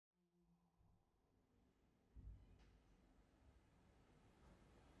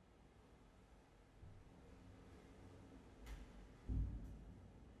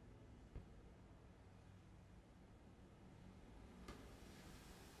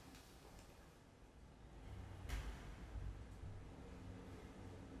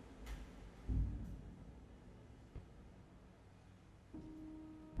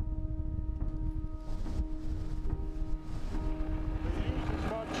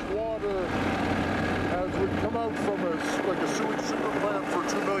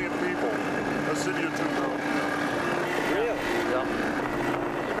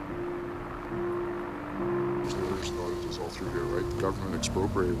government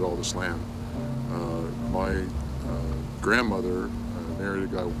expropriated all this land. My grandmother married a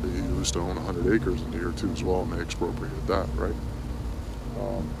guy who used to own 100 acres in here too as well, and they expropriated that, right?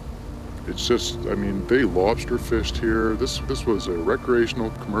 It's just, I mean, they lobster fished here. This was a recreational,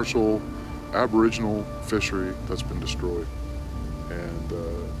 commercial, aboriginal fishery that's been destroyed. And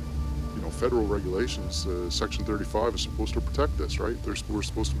you know, federal regulations, Section 35 is supposed to protect this, right? We're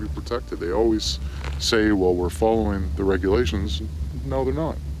supposed to be protected. They always say, well, we're following the regulations. No, they're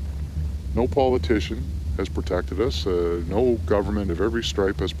not. No politician has protected us. No government of every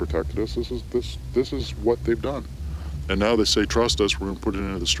stripe has protected us. This is what they've done. And now they say, trust us, we're going to put it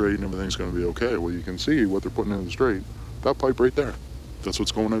into the strait and everything's going to be okay. Well, you can see what they're putting into the strait. That pipe right there, that's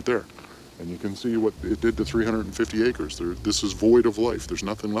what's going out there. And you can see what it did to 350 acres. This is void of life. There's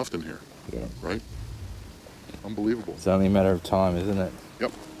nothing left in here, yeah. Right? Unbelievable. It's only a matter of time, isn't it?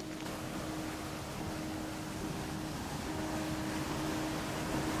 Yep.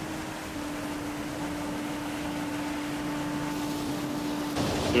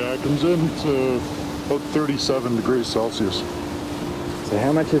 Yeah, it comes in to about 37 degrees Celsius. So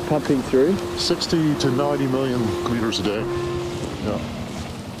how much is pumping through? 60 to 90 million liters a day. Yeah.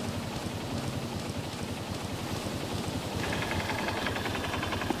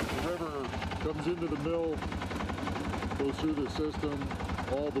 The river comes into the mill, goes through the system,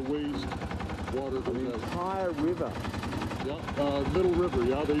 all the waste, water goes out. The entire river? Yeah, middle river,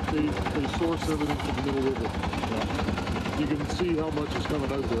 yeah, they source everything from the middle river. Yeah. You can see how much is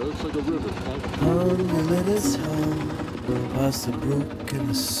coming out there. It's like a river. Hungry is home, past the brook and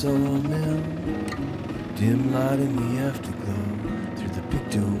the sawmill. Dim light in the afterglow, through the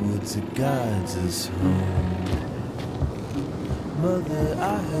Pictou woods it guides us home. Mother,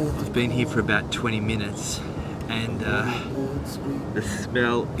 I heard. I've been here for about 20 minutes and the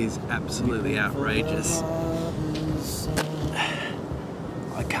smell is absolutely outrageous.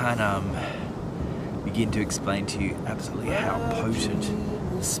 I can't begin to explain to you absolutely how potent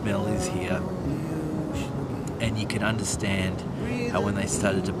the smell is here, and you can understand how when they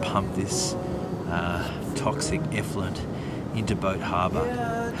started to pump this toxic effluent into Boat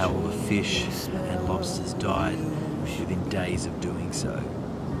Harbour, how all the fish and lobsters died within days of doing so.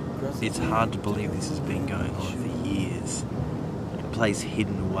 It's hard to believe this has been going on for years. A place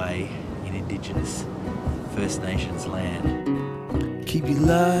hidden away in Indigenous First Nations land. Keep your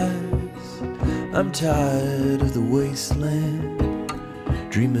lies, I'm tired of the wasteland,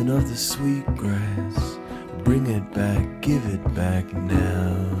 dreaming of the sweet grass. Bring it back, give it back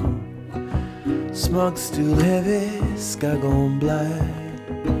now. Smog still heavy, sky gone black.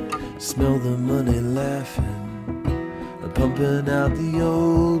 Smell the money laughing, pumping out the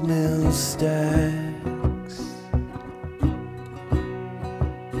old mill stacks.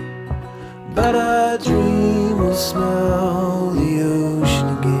 But I dream we'll smell the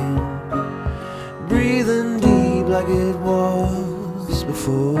ocean again, breathing deep like it was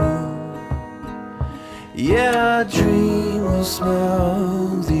before. Yeah, I dream we'll smell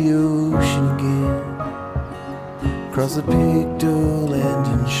the ocean again, across the Pictou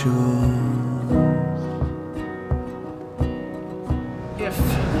Landing shore.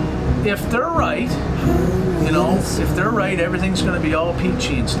 If they're right, you know, if they're right, everything's going to be all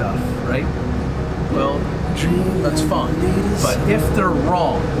peachy and stuff, right? Well, that's fine. But if they're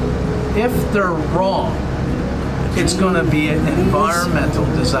wrong, it's going to be an environmental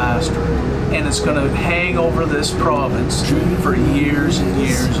disaster, and it's going to hang over this province for years and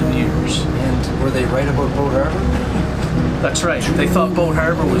years and years. And were they right about Boat Harbour? That's right. They thought Boat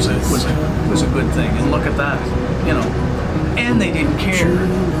Harbour was a good thing, and look at that, you know. And they didn't care.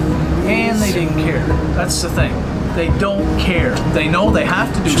 And they didn't care. That's the thing. They don't care. They know they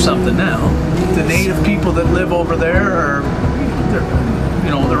have to do something now. The native people that live over there are,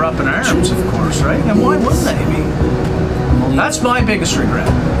 they're up in arms, of course, right? And why wouldn't they be? That's my biggest regret.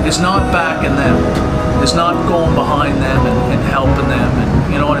 Is not backing them. Is not going behind them and helping them.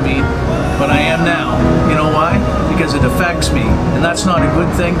 And you know what I mean? But I am now. You know why? Because it affects me, and that's not a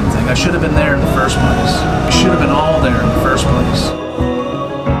good thing. I should have been there in the first place. I should have been all there in the first place.